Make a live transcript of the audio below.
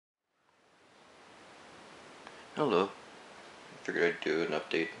Hello. Figured I'd do an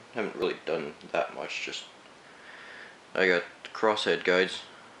update. Haven't really done that much, just I got the crosshead guides.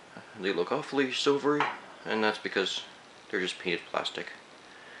 They look awfully silvery, and that's because they're just painted plastic.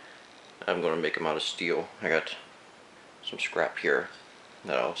 I'm going to make them out of steel. I got some scrap here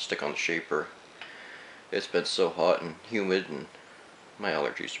that I'll stick on the shaper. It's been so hot and humid, and my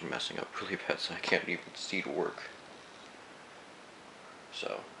allergies are messing up really bad, so I can't even see to work.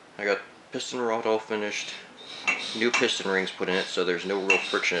 So, I got piston rod all finished. New piston rings put in it, so there's no real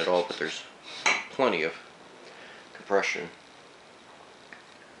friction at all, but there's plenty of compression.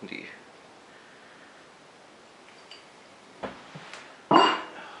 I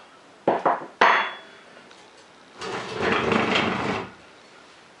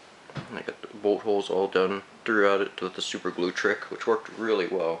got the bolt holes all done throughout it with the super glue trick, which worked really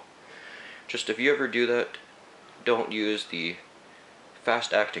well. Just if you ever do that, don't use the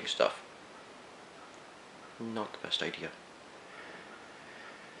fast acting stuff. Not the best idea.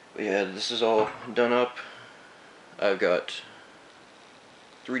 But yeah, this is all done up. I've got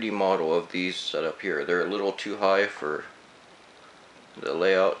 3D model of these set up here. They're a little too high for the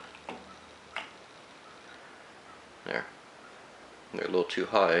layout. There. They're a little too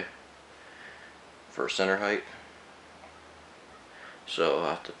high for center height. So I'll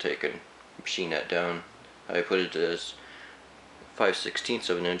have to take and machine that down. I put it as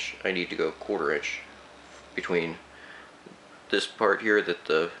 5/16 of an inch. I need to go 1/4 inch between this part here that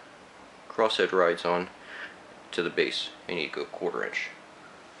the crosshead rides on to the base. I need to go 1/4 inch.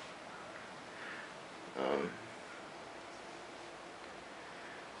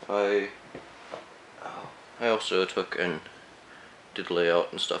 I also took and did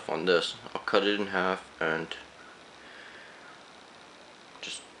layout and stuff on this. I'll cut it in half and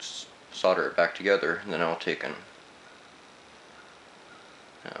just solder it back together, and then I'll take and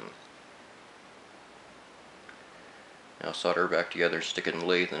I'll solder it back together, stick it in the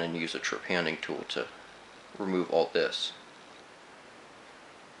lathe, and then use a trepanning tool to remove all this,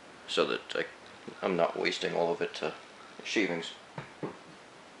 so that I'm not wasting all of it to shavings.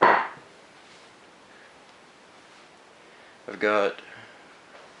 I've got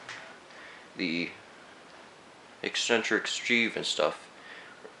the eccentric sheave and stuff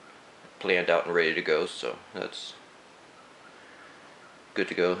planned out and ready to go, so that's good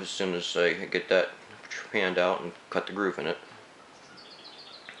to go as soon as I get that panned out and cut the groove in it.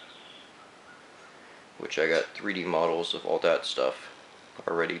 Which I got 3D models of all that stuff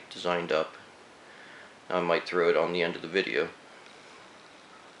already designed up. I might throw it on the end of the video.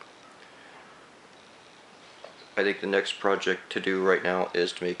 I think the next project to do right now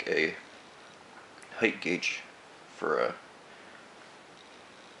is to make a height gauge for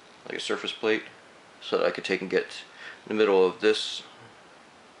like a surface plate, so that I could take and get in the middle of this,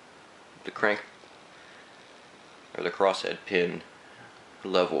 the crank or the crosshead pin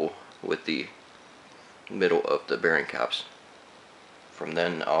level with the middle of the bearing caps. From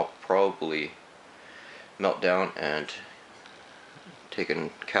then I'll probably melt down and take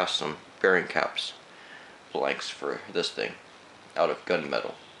and cast some bearing caps blanks for this thing out of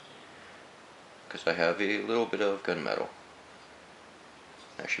gunmetal, because I have a little bit of gunmetal,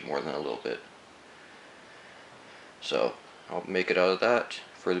 actually more than a little bit. So I'll make it out of that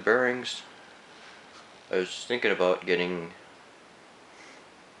for the bearings. I was thinking about getting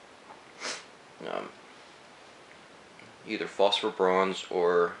either phosphor bronze,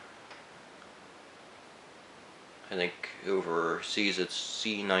 or I think overseas it's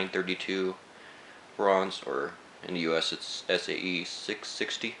C932 bronze, or in the US it's SAE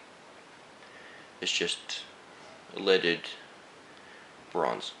 660. It's just leaded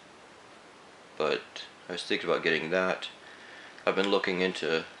bronze. But I was thinking about getting that. I've been looking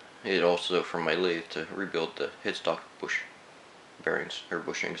into it also from my lathe to rebuild the headstock bush bearings, or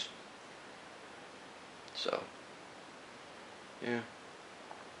bushings. So yeah,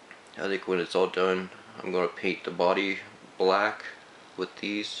 I think when it's all done, I'm going to paint the body black with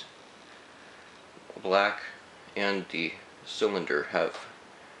these black, and the cylinder have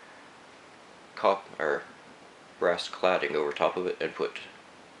copper or brass cladding over top of it, and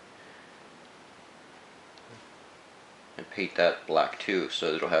paint that black too,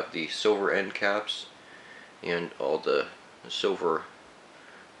 so it'll have the silver end caps and all the silver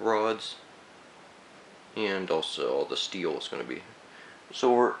rods, and also all the steel is going to be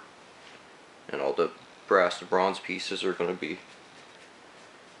silver, and all the brass, the bronze pieces are going to be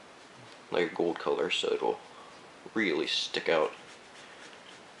like a gold color, so it'll really stick out.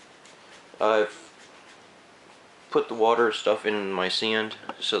 I've put the water stuff in my sand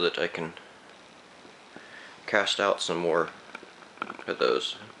so that I can cast out some more of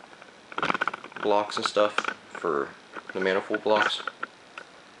those blocks and stuff for the manifold blocks.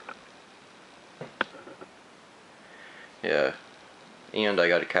 Yeah, and I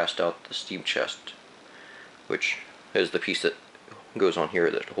got to cast out the steam chest, which is the piece that goes on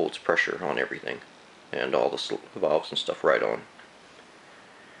here that holds pressure on everything, and all the valves and stuff right on,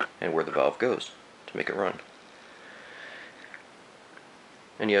 and where the valve goes to make it run.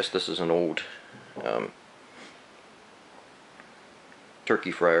 And yes, this is an old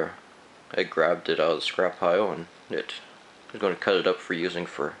turkey fryer. I grabbed it out of the scrap pile, and it is going to cut it up for using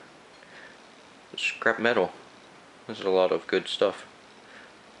for scrap metal. This is a lot of good stuff,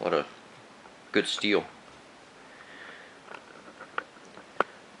 a lot of good steel.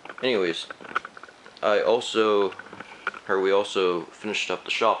 Anyways, we also finished up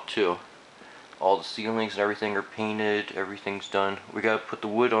the shop too. All the ceilings and everything are painted, everything's done. We gotta put the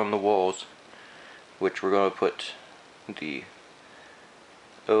wood on the walls, which we're gonna put the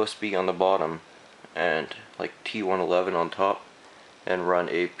OSB on the bottom and like T111 on top, and run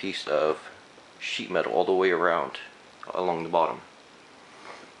a piece of sheet metal all the way around along the bottom,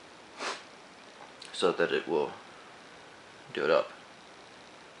 so that it will do it up,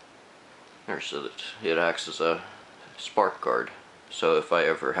 or so that it acts as a spark guard. So if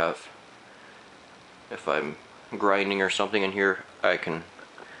I'm grinding or something in here, I don't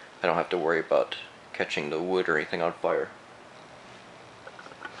have to worry about catching the wood or anything on fire.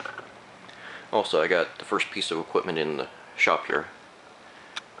 Also, I got the first piece of equipment in the shop here.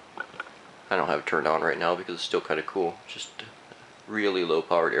 I don't have it turned on right now because it's still kind of cool. Just a really low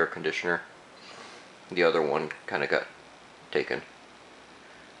powered air conditioner. The other one kind of got taken.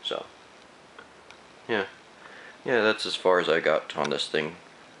 So, yeah, that's as far as I got on this thing.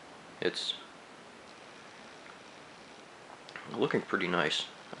 It's looking pretty nice.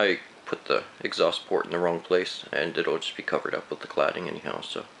 I put the exhaust port in the wrong place, and it'll just be covered up with the cladding anyhow,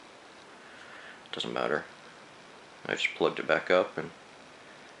 so it doesn't matter. I just plugged it back up, and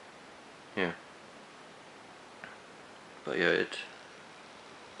yeah. But yeah,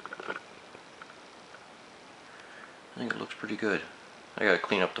 I think it looks pretty good. I gotta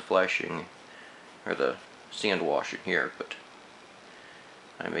clean up the flashing, or the sand wash in here, but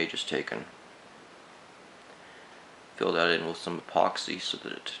I may just take and fill that in with some epoxy so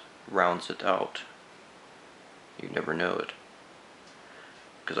that it rounds it out. You never know it.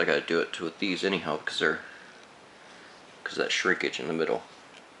 Because I gotta do it with these anyhow, because that shrinkage in the middle.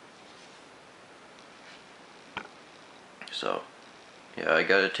 So, yeah, I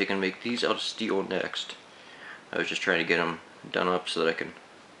gotta take and make these out of steel next. I was just trying to get them done up so that I can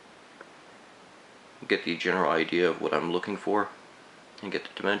get the general idea of what I'm looking for and get the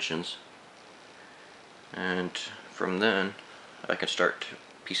dimensions. And from then, I can start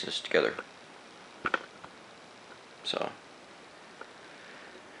piecing this together. So,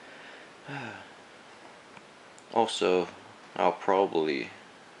 also, I'll probably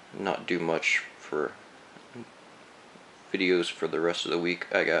not do much for videos for the rest of the week.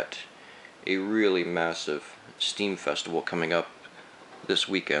 I got a really massive Steam Festival coming up this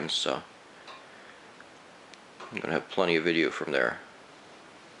weekend, so I'm gonna have plenty of video from there.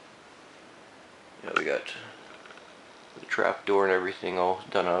 Yeah, we got the trap door and everything all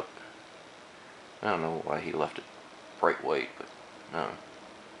done up. I don't know why he left it bright white, but or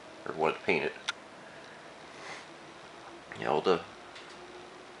wanted to paint it. Yeah, all the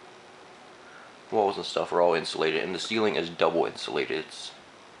walls and stuff are all insulated, and the ceiling is double insulated.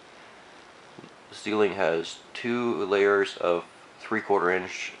 The ceiling has 2 layers of 3/4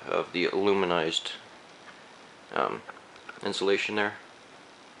 inch of the aluminized insulation there,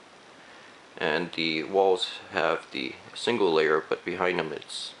 and the walls have the single layer, but behind them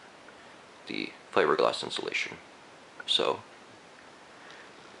it's the fiberglass insulation. So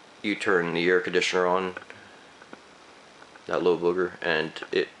you turn the air conditioner on, that low booger, and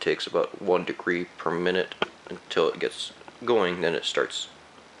it takes about 1 degree per minute until it gets going. Then it starts.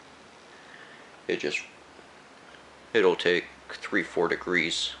 It'll take 3-4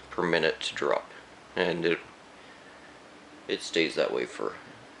 degrees per minute to drop, and it stays that way for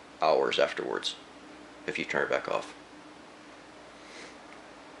hours afterwards if you turn it back off.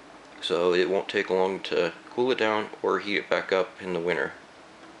 So it won't take long to cool it down or heat it back up in the winter.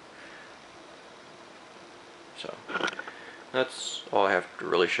 So that's all I have to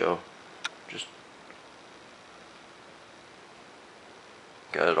really show. Just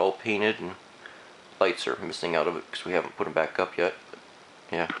got it all painted, and lights are missing out of it because we haven't put them back up yet. But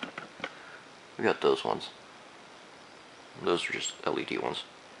yeah, we got those ones. Those are just LED ones.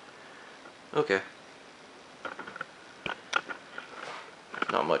 Okay.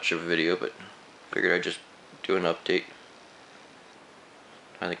 Not much of a video, but figured I'd just do an update.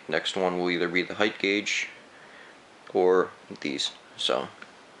 I think the next one will either be the height gauge or these. So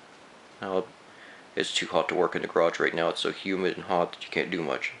it's too hot to work in the garage right now. It's so humid and hot that you can't do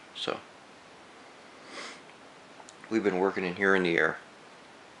much. So we've been working in here in the air.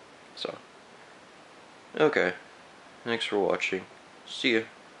 So okay, thanks for watching. See ya.